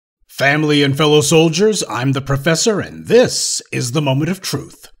Family and fellow soldiers, I'm the Professor, and this is the Moment of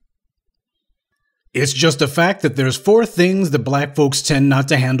Truth. It's just a fact that there's 4 things that black folks tend not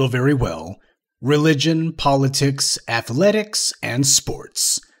to handle very well: religion, politics, athletics, and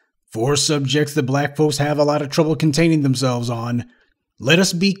sports. 4 subjects that black folks have a lot of trouble containing themselves on. Let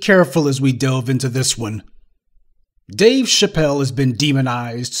us be careful as we delve into this one. Dave Chappelle has been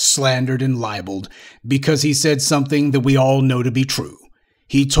demonized, slandered, and libeled because he said something that we all know to be true.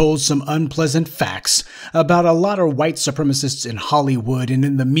 He told some unpleasant facts about a lot of white supremacists in Hollywood and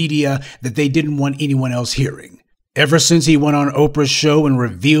in the media that they didn't want anyone else hearing. Ever since he went on Oprah's show and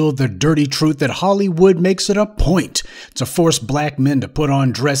revealed the dirty truth that Hollywood makes it a point to force black men to put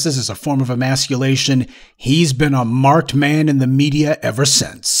on dresses as a form of emasculation, he's been a marked man in the media ever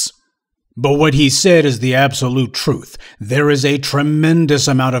since. But what he said is the absolute truth. There is a tremendous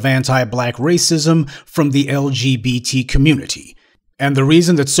amount of anti-black racism from the LGBT community. And the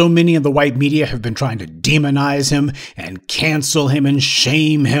reason that so many in the white media have been trying to demonize him and cancel him and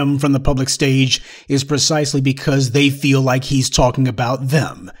shame him from the public stage is precisely because they feel like he's talking about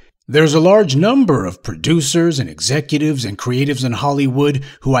them. There's a large number of producers and executives and creatives in Hollywood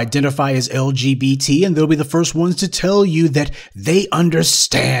who identify as LGBT, and they'll be the first ones to tell you that they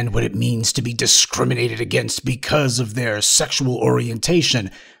understand what it means to be discriminated against because of their sexual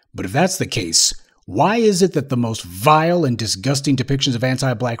orientation. But if that's the case, why is it that the most vile and disgusting depictions of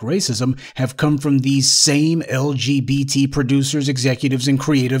anti-black racism have come from these same LGBT producers, executives, and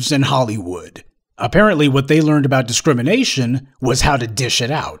creatives in Hollywood? Apparently, what they learned about discrimination was how to dish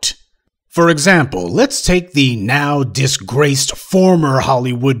it out. For example, let's take the now disgraced former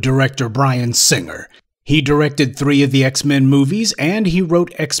Hollywood director Bryan Singer. He directed 3 of the X-Men movies, and he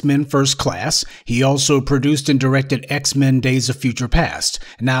wrote X-Men First Class. He also produced and directed X-Men Days of Future Past.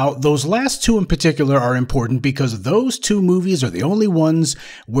 Now, those last 2 in particular are important because those 2 movies are the only ones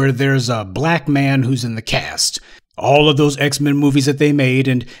where there's a black man who's in the cast. All of those X-Men movies that they made,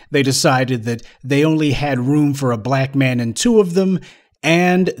 and they decided that they only had room for a black man in 2 of them,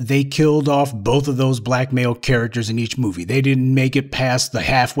 and they killed off both of those black male characters in each movie. They didn't make it past the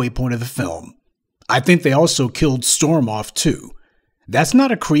halfway point of the film. I think they also killed Storm off too. That's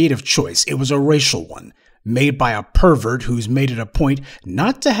not a creative choice, it was a racial one, made by a pervert who's made it a point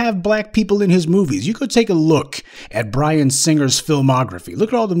not to have black people in his movies. You could take a look at Bryan Singer's filmography.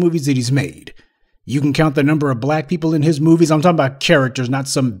 Look at all the movies that he's made. You can count the number of black people in his movies. I'm talking about characters, not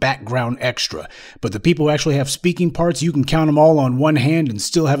some background extra. But the people who actually have speaking parts, you can count them all on one hand and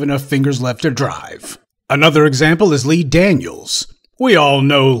still have enough fingers left to drive. Another example is Lee Daniels. We all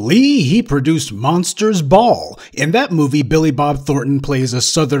know Lee. He produced Monsters Ball. In that movie, Billy Bob Thornton plays a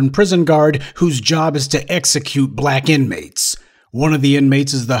Southern prison guard whose job is to execute black inmates. One of the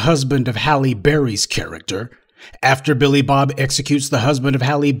inmates is the husband of Halle Berry's character. After Billy Bob executes the husband of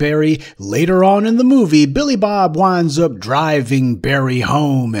Halle Berry, later on in the movie, Billy Bob winds up driving Berry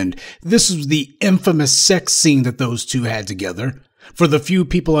home, and this is the infamous sex scene that those 2 had together. For the few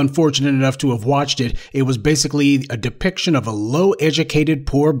people unfortunate enough to have watched it, it was basically a depiction of a low-educated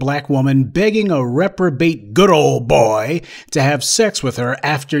poor black woman begging a reprobate good old boy to have sex with her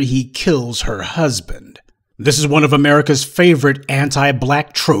after he kills her husband. This is one of America's favorite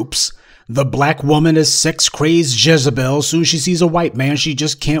anti-black tropes. The black woman is sex-crazed Jezebel. Soon as she sees a white man, she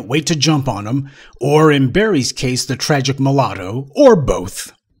just can't wait to jump on him. Or in Barry's case, the tragic mulatto, or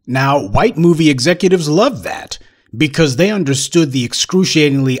both. Now, white movie executives love that, because they understood the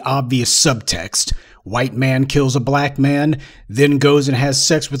excruciatingly obvious subtext. White man kills a black man, then goes and has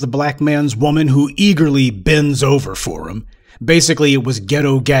sex with the black man's woman who eagerly bends over for him. Basically, it was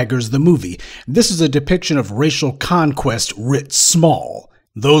Ghetto Gaggers the movie. This is a depiction of racial conquest writ small.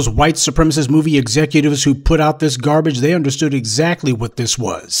 Those white supremacist movie executives who put out this garbage, they understood exactly what this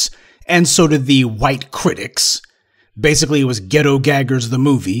was. And so did the white critics. Basically, it was Ghetto Gaggers the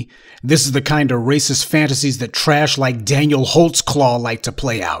movie. This is the kind of racist fantasies that trash like Daniel Holtzclaw like to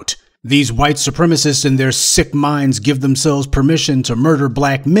play out. These white supremacists in their sick minds give themselves permission to murder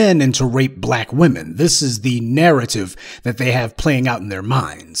black men and to rape black women. This is the narrative that they have playing out in their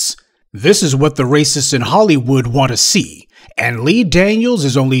minds. This is what the racists in Hollywood want to see, and Lee Daniels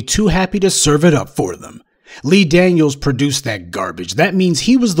is only too happy to serve it up for them. Lee Daniels produced that garbage. That means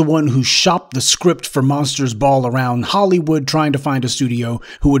he was the one who shopped the script for Monsters Ball around Hollywood trying to find a studio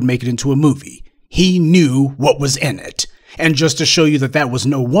who would make it into a movie. He knew what was in it. And just to show you that that was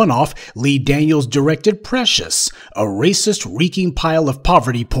no one-off, Lee Daniels directed Precious, a racist, reeking pile of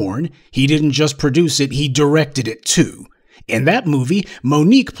poverty porn. He didn't just produce it, he directed it too. In that movie,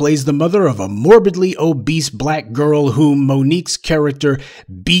 Monique plays the mother of a morbidly obese black girl whom Monique's character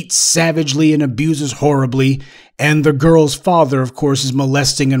beats savagely and abuses horribly, And the girl's father, of course, is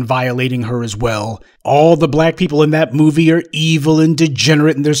molesting and violating her as well. All the black people in that movie are evil and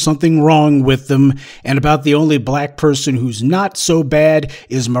degenerate, and there's something wrong with them. And about the only black person who's not so bad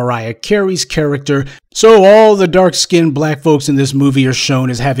is Mariah Carey's character. So all the dark-skinned black folks in this movie are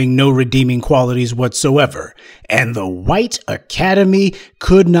shown as having no redeeming qualities whatsoever. And the White Academy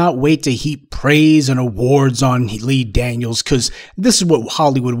could not wait to heap praise and awards on Lee Daniels, because this is what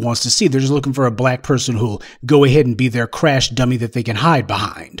Hollywood wants to see. They're just looking for a black person who'll go ahead and be their crash dummy that they can hide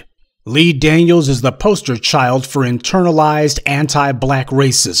behind. Lee Daniels is the poster child for internalized anti-black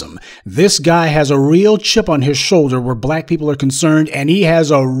racism. This guy has a real chip on his shoulder where black people are concerned, and he has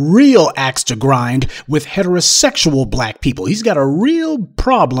a real axe to grind with heterosexual black people. He's got a real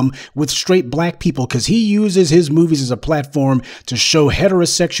problem with straight black people because he uses his movies as a platform to show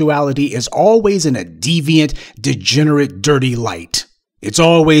heterosexuality is always in a deviant, degenerate, dirty light. It's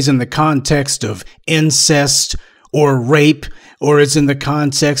always in the context of incest or rape, or it's in the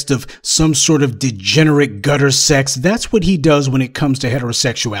context of some sort of degenerate gutter sex. That's what he does when it comes to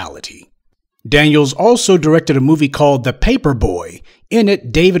heterosexuality. Daniels also directed a movie called The Paperboy. In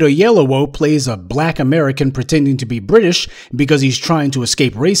it, David Oyelowo plays a black American pretending to be British because he's trying to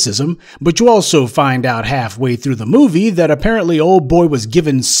escape racism, but you also find out halfway through the movie that apparently old boy was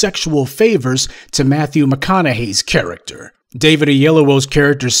given sexual favors to Matthew McConaughey's character. David Oyelowo's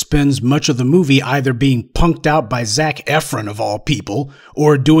character spends much of the movie either being punked out by Zac Efron of all people,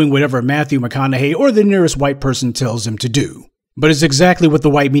 or doing whatever Matthew McConaughey or the nearest white person tells him to do. But it's exactly what the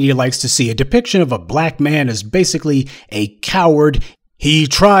white media likes to see, a depiction of a black man as basically a coward. He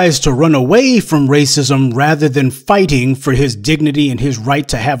tries to run away from racism rather than fighting for his dignity and his right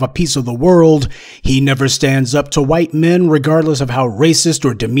to have a piece of the world. He never stands up to white men, regardless of how racist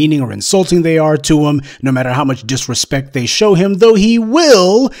or demeaning or insulting they are to him, no matter how much disrespect they show him, though he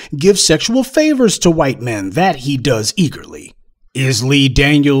will give sexual favors to white men. That he does eagerly. Is Lee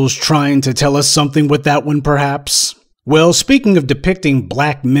Daniels trying to tell us something with that one, perhaps? Well, speaking of depicting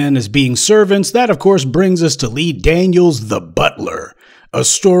black men as being servants, that of course brings us to Lee Daniels' The Butler. A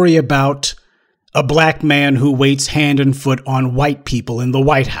story about a black man who waits hand and foot on white people in the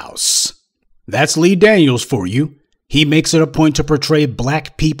White House. That's Lee Daniels for you. He makes it a point to portray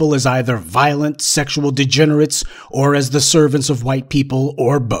black people as either violent, sexual degenerates or as the servants of white people,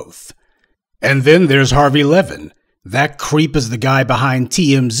 or both. And then there's Harvey Levin. That creep is the guy behind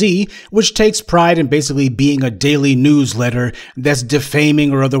TMZ, which takes pride in basically being a daily newsletter that's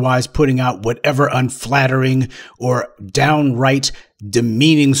defaming or otherwise putting out whatever unflattering or downright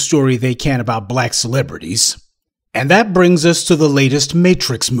demeaning story they can about black celebrities. And that brings us to the latest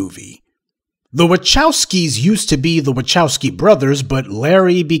Matrix movie. The Wachowskis used to be the Wachowski brothers, but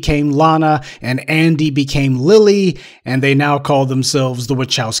Larry became Lana and Andy became Lily, and they now call themselves the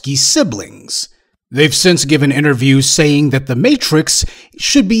Wachowski siblings. They've since given interviews saying that The Matrix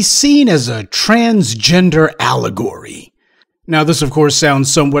should be seen as a transgender allegory. Now, this of course sounds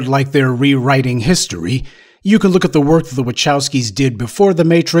somewhat like they're rewriting history. You can look at the work that the Wachowskis did before The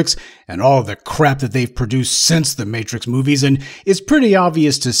Matrix and all the crap that they've produced since The Matrix movies, and it's pretty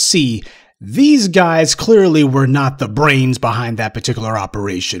obvious to see these guys clearly were not the brains behind that particular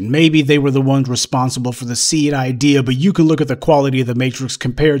operation. Maybe they were the ones responsible for the seed idea, but you can look at the quality of The Matrix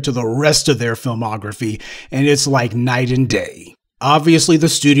compared to the rest of their filmography, and it's like night and day. Obviously, the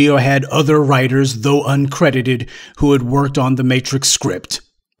studio had other writers, though uncredited, who had worked on The Matrix script.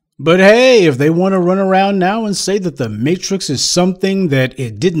 But hey, if they want to run around now and say that The Matrix is something that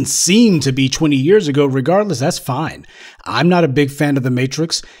it didn't seem to be 20 years ago, regardless, that's fine. I'm not a big fan of The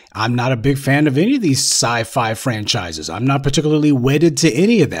Matrix. I'm not a big fan of any of these sci-fi franchises. I'm not particularly wedded to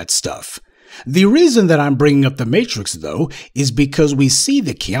any of that stuff. The reason that I'm bringing up The Matrix, though, is because we see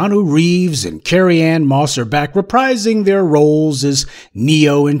that Keanu Reeves and Carrie-Anne Moss are back reprising their roles as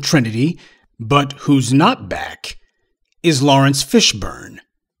Neo and Trinity. But who's not back is Lawrence Fishburne.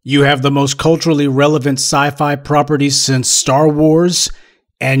 You have the most culturally relevant sci-fi properties since Star Wars,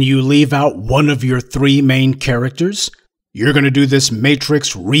 and you leave out one of your three main characters? You're going to do this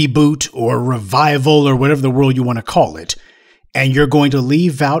Matrix reboot or revival or whatever the world you want to call it, and you're going to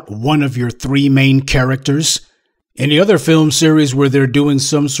leave out one of your three main characters? Any other film series where they're doing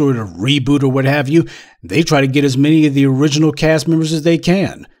some sort of reboot or what have you, they try to get as many of the original cast members as they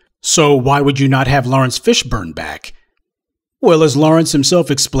can. So why would you not have Lawrence Fishburne back? Well, as Lawrence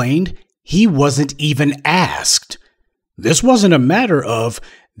himself explained, he wasn't even asked. This wasn't a matter of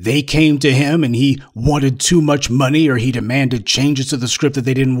they came to him and he wanted too much money or he demanded changes to the script that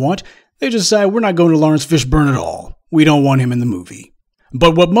they didn't want. They just said, we're not going to Lawrence Fishburne at all. We don't want him in the movie.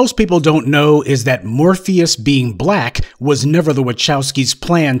 But what most people don't know is that Morpheus being black was never the Wachowskis'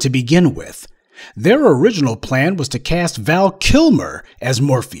 plan to begin with. Their original plan was to cast Val Kilmer as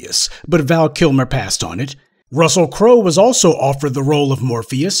Morpheus, but Val Kilmer passed on it. Russell Crowe was also offered the role of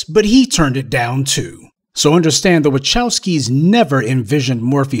Morpheus, but he turned it down too. So understand the Wachowskis never envisioned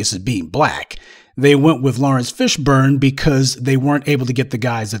Morpheus as being black. They went with Lawrence Fishburne because they weren't able to get the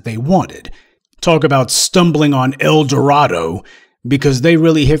guys that they wanted. Talk about stumbling on El Dorado, because they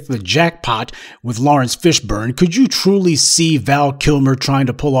really hit the jackpot with Lawrence Fishburne. Could you truly see Val Kilmer trying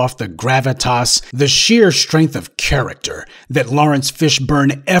to pull off the gravitas, the sheer strength of character that Lawrence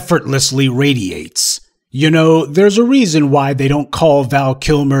Fishburne effortlessly radiates? You know, there's a reason why they don't call Val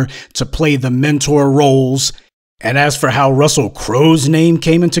Kilmer to play the mentor roles. And as for how Russell Crowe's name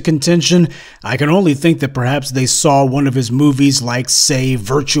came into contention, I can only think that perhaps they saw one of his movies like, say,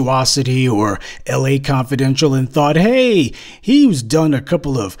 Virtuosity or LA Confidential and thought, hey, he's done a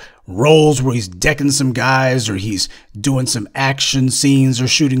couple of roles where he's decking some guys or he's doing some action scenes or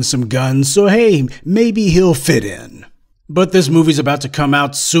shooting some guns, so hey, maybe he'll fit in. But this movie's about to come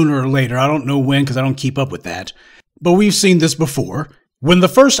out sooner or later. I don't know when because I don't keep up with that. But we've seen this before. When the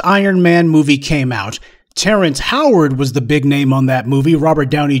first Iron Man movie came out, Terrence Howard was the big name on that movie. Robert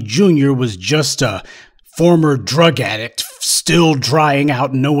Downey Jr. was just a former drug addict, still drying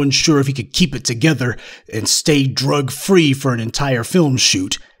out, and no one's sure if he could keep it together and stay drug-free for an entire film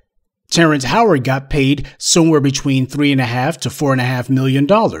shoot. Terrence Howard got paid somewhere between $3.5 to $4.5 million.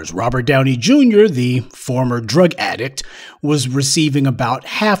 Robert Downey Jr., the former drug addict, was receiving about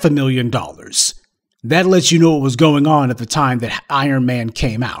 $500,000. That lets you know what was going on at the time that Iron Man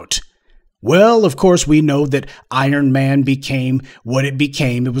came out. Well, of course, we know that Iron Man became what it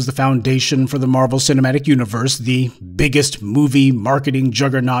became. It was the foundation for the Marvel Cinematic Universe, the biggest movie marketing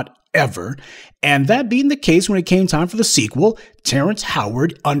juggernaut ever. And that being the case, when it came time for the sequel, Terrence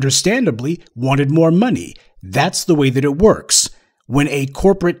Howard, understandably, wanted more money. That's the way that it works. When a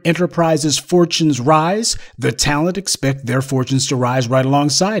corporate enterprise's fortunes rise, the talent expect their fortunes to rise right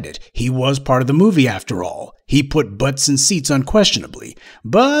alongside it. He was part of the movie after all. He put butts in seats unquestionably.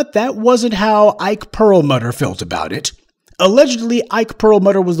 But that wasn't how Ike Perlmutter felt about it. Allegedly, Ike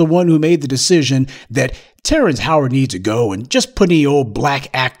Perlmutter was the one who made the decision that Terrence Howard needs to go and just put any old black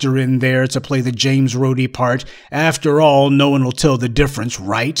actor in there to play the James Rhodey part. After all, no one will tell the difference,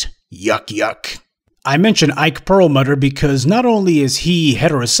 right? Yuck, yuck. I mention Ike Perlmutter because not only is he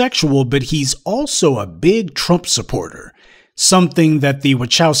heterosexual, but he's also a big Trump supporter, something that the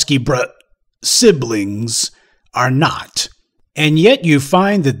Wachowski siblings are not. And yet you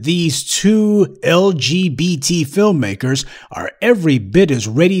find that these two LGBT filmmakers are every bit as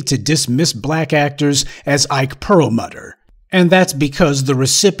ready to dismiss black actors as Ike Perlmutter. And that's because the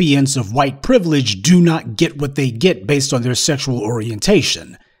recipients of white privilege do not get what they get based on their sexual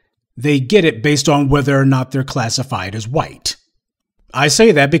orientation. They get it based on whether or not they're classified as white. I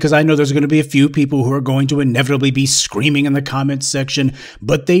say that because I know there's going to be a few people who are going to inevitably be screaming in the comments section,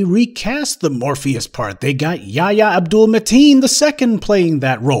 but they recast the Morpheus part. They got Yahya Abdul-Mateen II playing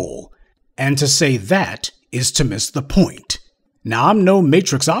that role. And to say that is to miss the point. Now, I'm no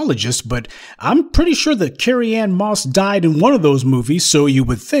Matrixologist, but I'm pretty sure that Carrie-Anne Moss died in one of those movies, so you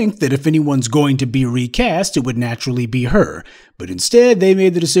would think that if anyone's going to be recast, it would naturally be her. But instead, they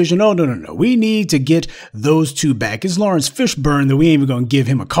made the decision, oh, no, we need to get those two back. It's Lawrence Fishburne that we ain't even going to give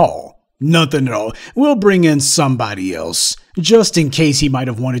him a call. Nothing at all. We'll bring in somebody else, just in case he might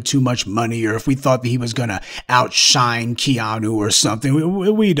have wanted too much money, or if we thought that he was going to outshine Keanu or something.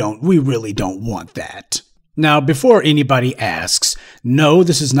 We really don't want that. Now, before anybody asks, no,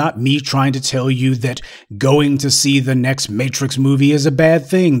 this is not me trying to tell you that going to see the next Matrix movie is a bad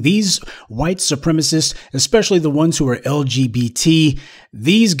thing. These white supremacists, especially the ones who are LGBT,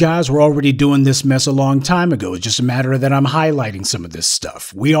 these guys were already doing this mess a long time ago. It's just a matter that I'm highlighting some of this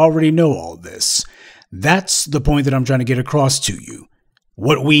stuff. We already know all this. That's the point that I'm trying to get across to you.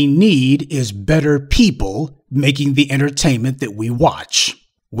 What we need is better people making the entertainment that we watch.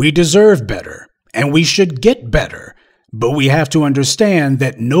 We deserve better. And we should get better, but we have to understand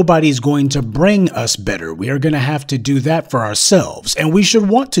that nobody's going to bring us better. We are going to have to do that for ourselves, and we should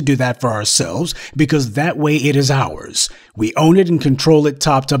want to do that for ourselves because that way it is ours. We own it and control it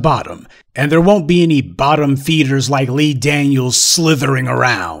top to bottom, and there won't be any bottom feeders like Lee Daniels slithering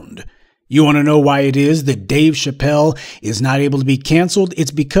around. You want to know why it is that Dave Chappelle is not able to be canceled?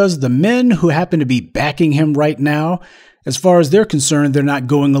 It's because the men who happen to be backing him right now, as far as they're concerned, they're not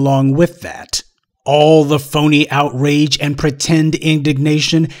going along with that. All the phony outrage and pretend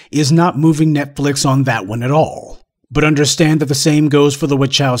indignation is not moving Netflix on that one at all. But understand that the same goes for the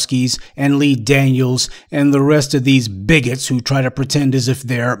Wachowskis and Lee Daniels and the rest of these bigots who try to pretend as if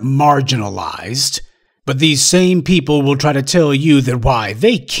they're marginalized. But these same people will try to tell you that why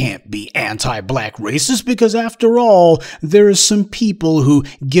they can't be anti-black racist because after all, there are some people who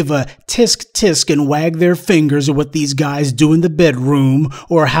give a tisk-tisk and wag their fingers at what these guys do in the bedroom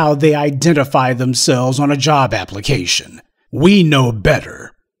or how they identify themselves on a job application. We know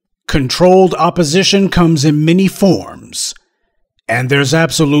better. Controlled opposition comes in many forms, and there's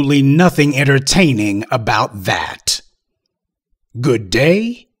absolutely nothing entertaining about that. Good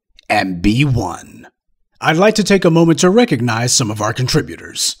day, and be one. I'd like to take a moment to recognize some of our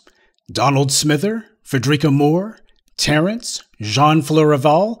contributors. Donald Smither, Frederica Moore, Terrence, Jean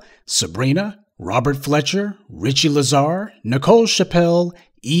Fleurival, Sabrina, Robert Fletcher, Richie Lazar, Nicole Chappelle,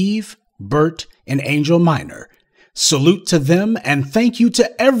 Eve, Bert, and Angel Minor. Salute to them and thank you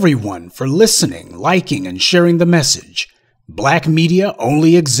to everyone for listening, liking, and sharing the message. Black media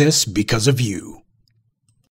only exists because of you.